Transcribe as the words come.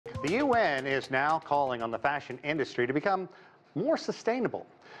The UN is now calling on the fashion industry to become more sustainable.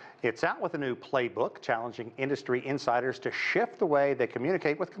 It's out with a new playbook challenging industry insiders to shift the way they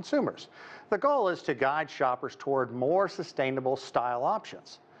communicate with consumers. The goal is to guide shoppers toward more sustainable style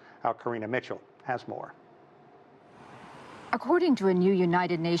options. Our Karina Mitchell has more. According to a new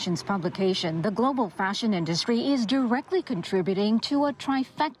United Nations publication, the global fashion industry is directly contributing to a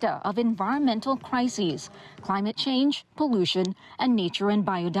trifecta of environmental crises: climate change, pollution, and nature and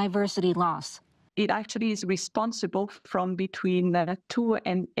biodiversity loss. It actually is responsible from between 2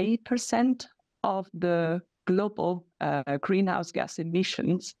 and 8% of the global greenhouse gas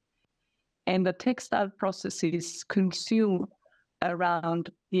emissions. And the textile processes consume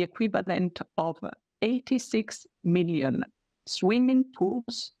around the equivalent of 86 million swimming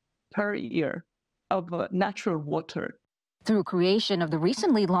pools per year of natural water. Through creation of the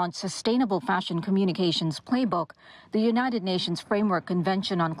recently launched Sustainable Fashion Communications Playbook, the United Nations Framework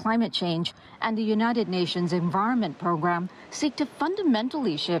Convention on Climate Change, and the United Nations Environment Program seek to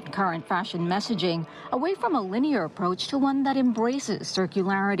fundamentally shift current fashion messaging away from a linear approach to one that embraces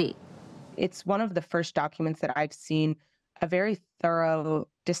circularity. It's one of the first documents that I've seen a very thorough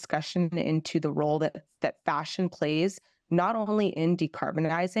discussion into the role that fashion plays, not only in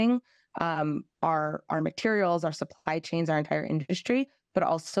decarbonizing our materials, our supply chains, our entire industry, but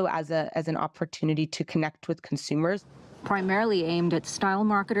also as an opportunity to connect with consumers. Primarily aimed at style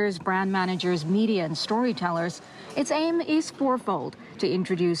marketers, brand managers, media, and storytellers, its aim is fourfold: to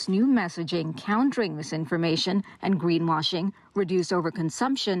introduce new messaging countering misinformation and greenwashing, reduce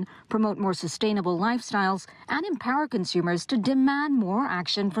overconsumption, promote more sustainable lifestyles, and empower consumers to demand more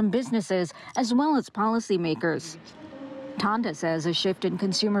action from businesses as well as policymakers. Tanda says a shift in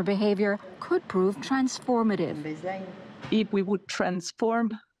consumer behavior could prove transformative. If we would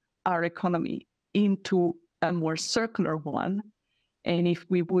transform our economy into a more circular one, and if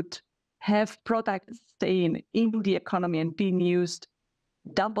we would have products staying in the economy and being used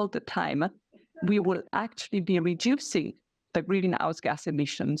double the time, we will actually be reducing the greenhouse gas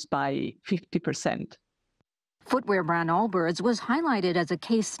emissions by 50%. Footwear brand Allbirds was highlighted as a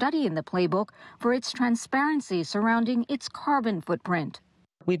case study in the playbook for its transparency surrounding its carbon footprint.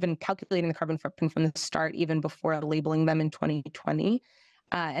 We've been calculating the carbon footprint from the start, even before labeling them in 2020.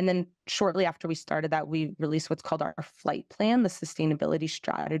 And then shortly after we started that, we released what's called our flight plan, the sustainability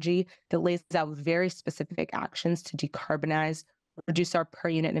strategy that lays out very specific actions to decarbonize, reduce our per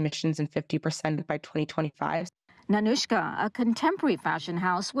unit emissions in 50% by 2025. Nanushka, a contemporary fashion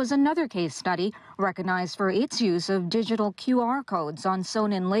house, was another case study recognized for its use of digital QR codes on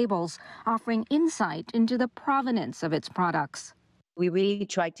sewn-in labels, offering insight into the provenance of its products. We really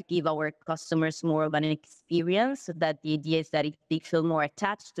try to give our customers more of an experience, so that the idea is that if they feel more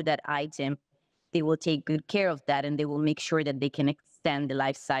attached to that item, they will take good care of that and they will make sure that they can extend the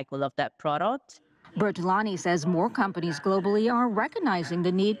life cycle of that product. Bertolani says more companies globally are recognizing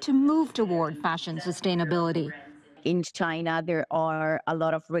the need to move toward fashion sustainability. In China, there are a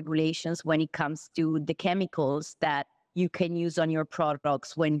lot of regulations when it comes to the chemicals that you can use on your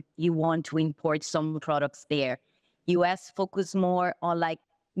products when you want to import some products there. US focus more on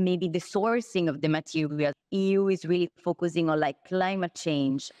maybe the sourcing of the material. EU is really focusing on climate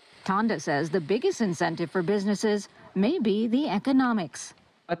change. Tanda says the biggest incentive for businesses may be the economics.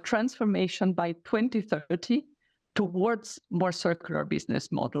 A transformation by 2030 towards more circular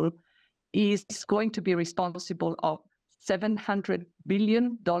business model is going to be responsible of $700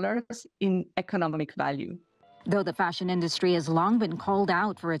 billion in economic value. Though the fashion industry has long been called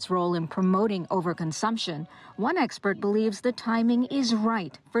out for its role in promoting overconsumption, one expert believes the timing is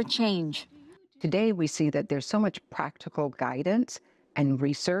right for change. Today, we see that there's so much practical guidance and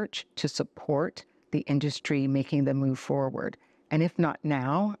research to support the industry making the move forward. And if not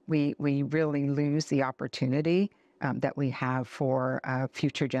now, we really lose the opportunity that we have for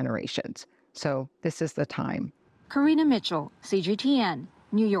future generations. So this is the time. Karina Mitchell, CGTN,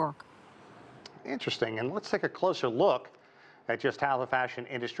 New York. Interesting. And let's take a closer look at just how the fashion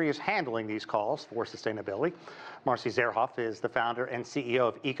industry is handling these calls for sustainability. Marci Zaroff is the founder and CEO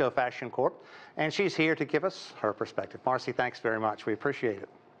of ECOFashion Corp, and she's here to give us her perspective. Marci, thanks very much. We appreciate it.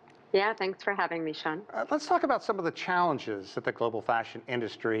 Yeah, thanks for having me, Sean. Let's talk about some of the challenges that the global fashion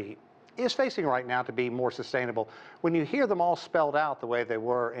industry is facing right now to be more sustainable. When you hear them all spelled out the way they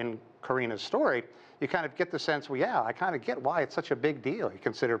were in Karina's story, you kind of get the sense, well, yeah, I kind of get why it's such a big deal. You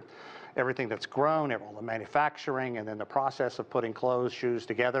consider everything that's grown, all the manufacturing, and then the process of putting clothes, shoes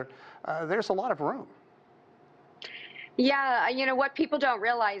together. There's a lot of room. Yeah, what people don't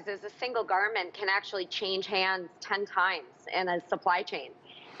realize is a single garment can actually change hands 10 times in a supply chain.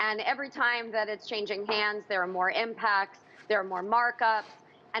 And every time that it's changing hands, there are more impacts, there are more markups,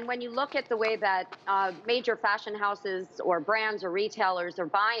 And when you look at the way that major fashion houses or brands or retailers are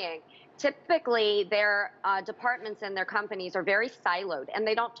buying, typically their departments and their companies are very siloed and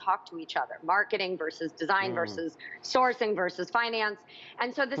they don't talk to each other. Marketing versus design versus sourcing versus finance.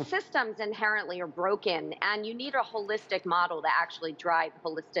 And so the systems inherently are broken, and you need a holistic model to actually drive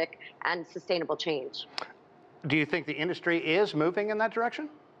holistic and sustainable change. Do you think the industry is moving in that direction?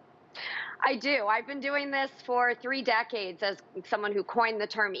 I do. I've been doing this for 3 decades as someone who coined the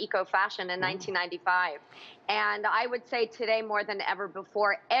term ECOFashion in 1995. And I would say today more than ever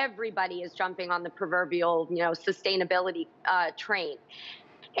before, everybody is jumping on the proverbial, sustainability train.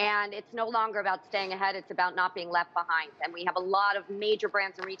 And it's no longer about staying ahead, it's about not being left behind. And we have a lot of major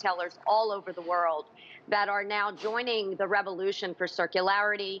brands and retailers all over the world that are now joining the revolution for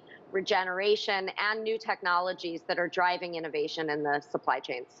circularity, regeneration, and new technologies that are driving innovation in the supply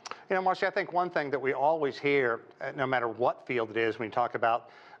chains. Marci, I think one thing that we always hear, no matter what field it is, when you talk about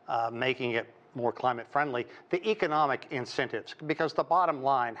making it more climate friendly, the economic incentives, because the bottom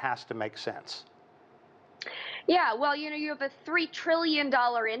line has to make sense. Yeah, well, you have a $3 trillion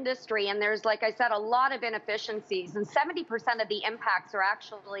industry, and there's, like I said, a lot of inefficiencies, and 70% of the impacts are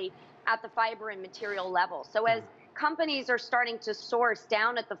actually at the fiber and material level. So as companies are starting to source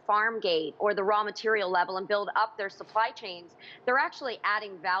down at the farm gate or the raw material level and build up their supply chains, they're actually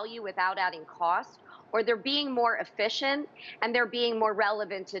adding value without adding cost, or they're being more efficient and they're being more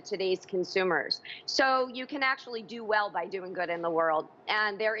relevant to today's consumers. So you can actually do well by doing good in the world.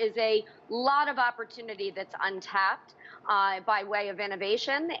 And there is a lot of opportunity that's untapped by way of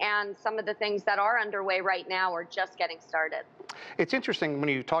innovation, and some of the things that are underway right now are just getting started. It's interesting when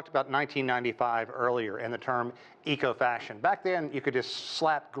you talked about 1995 earlier and the term eco-fashion. Back then, you could just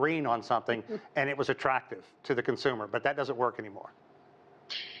slap green on something and it was attractive to the consumer, but that doesn't work anymore.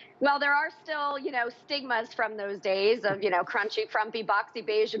 Well, there are still, stigmas from those days of, crunchy, frumpy, boxy,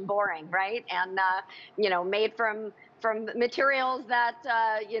 beige, and boring, right? And, made from materials that,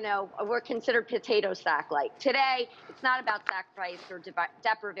 were considered potato sack-like. Today, it's not about sacrifice or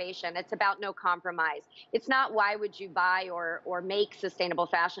deprivation. It's about no compromise. It's not why would you buy or make sustainable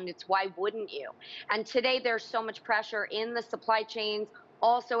fashion. It's why wouldn't you? And today, there's so much pressure in the supply chains,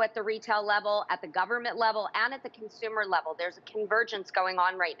 also at the retail level, at the government level, and at the consumer level. There's a convergence going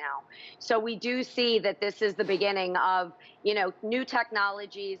on right now. So we do see that this is the beginning of, new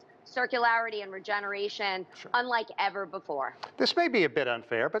technologies, circularity and regeneration, unlike ever before. This may be a bit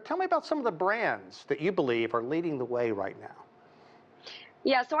unfair, but tell me about some of the brands that you believe are leading the way right now.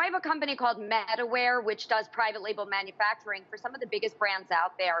 Yeah, so I have a company called MediaWare, which does private label manufacturing for some of the biggest brands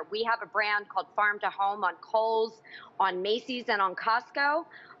out there. We have a brand called Farm to Home on Kohl's, on Macy's, and on Costco.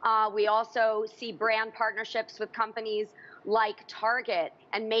 We also see brand partnerships with companies like Target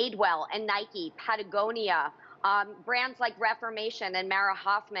and Madewell and Nike, Patagonia. Brands like Reformation and Mara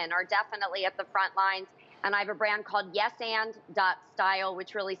Hoffman are definitely at the front lines. And I have a brand called YesAnd.Style,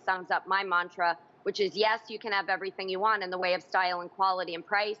 which really sums up my mantra, which is, yes, you can have everything you want in the way of style and quality and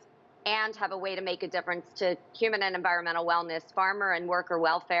price, and have a way to make a difference to human and environmental wellness, farmer and worker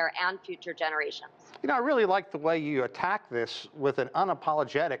welfare, and future generations. I really like the way you attack this with an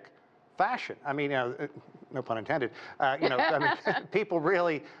unapologetic fashion. I mean, no pun intended. People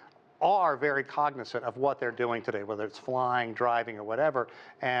really are very cognizant of what they're doing today, whether it's flying, driving, or whatever,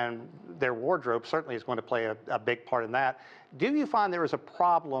 and their wardrobe certainly is going to play a big part in that. Do you find there is a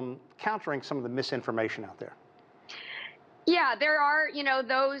problem countering some of the misinformation out there? Yeah, there are,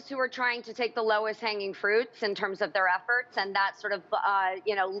 those who are trying to take the lowest hanging fruits in terms of their efforts, and that sort of,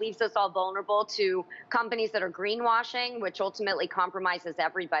 leaves us all vulnerable to companies that are greenwashing, which ultimately compromises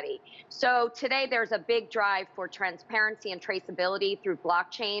everybody. So today there's a big drive for transparency and traceability through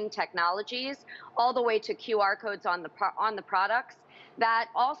blockchain technologies, all the way to QR codes on the products that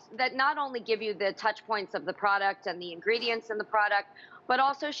not only give you the touch points of the product and the ingredients in the product, but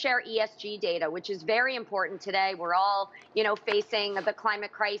also share ESG data, which is very important today. We're all, facing the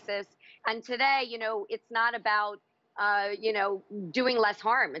climate crisis. And today, it's not about, doing less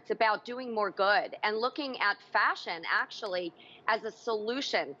harm. It's about doing more good and looking at fashion actually as a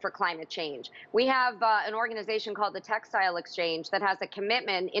solution for climate change. We have an organization called the Textile Exchange that has a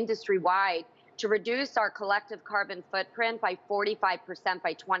commitment industry-wide to reduce our collective carbon footprint by 45%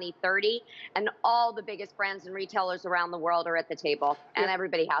 by 2030. And all the biggest brands and retailers around the world are at the table, and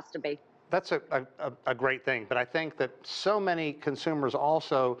everybody has to be. That's a great thing. But I think that so many consumers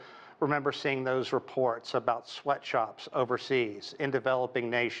also remember seeing those reports about sweatshops overseas in developing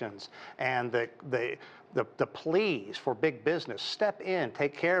nations, and the pleas for big business, step in,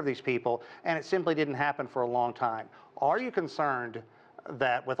 take care of these people, and it simply didn't happen for a long time. Are you concerned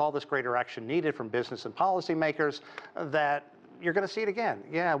that with all this greater action needed from business and policymakers, that you're going to see it again.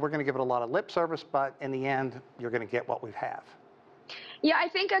 Yeah, we're going to give it a lot of lip service, but in the end, you're going to get what we have. Yeah, I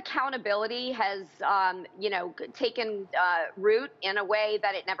think accountability has, taken root in a way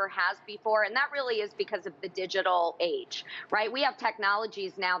that it never has before, and that really is because of the digital age, right? We have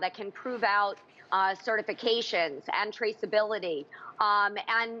technologies now that can prove out certifications and traceability.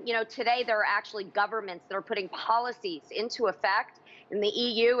 Today there are actually governments that are putting policies into effect. And the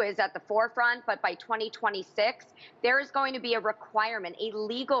EU is at the forefront, but by 2026, there is going to be a requirement, a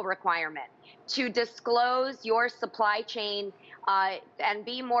legal requirement, to disclose your supply chain and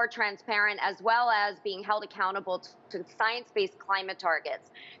be more transparent, as well as being held accountable to science-based climate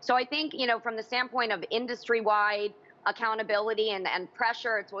targets. So I think, from the standpoint of industry-wide accountability and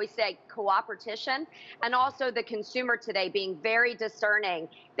pressure, it's always say cooperation, and also the consumer today being very discerning.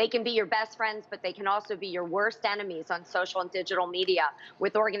 They can be your best friends, but they can also be your worst enemies on social and digital media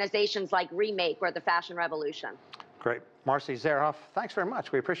with organizations like Remake or the Fashion Revolution. Great. Marci Zaroff, thanks very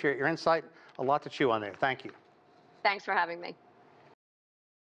much. We appreciate your insight. A lot to chew on there. Thank you. Thanks for having me.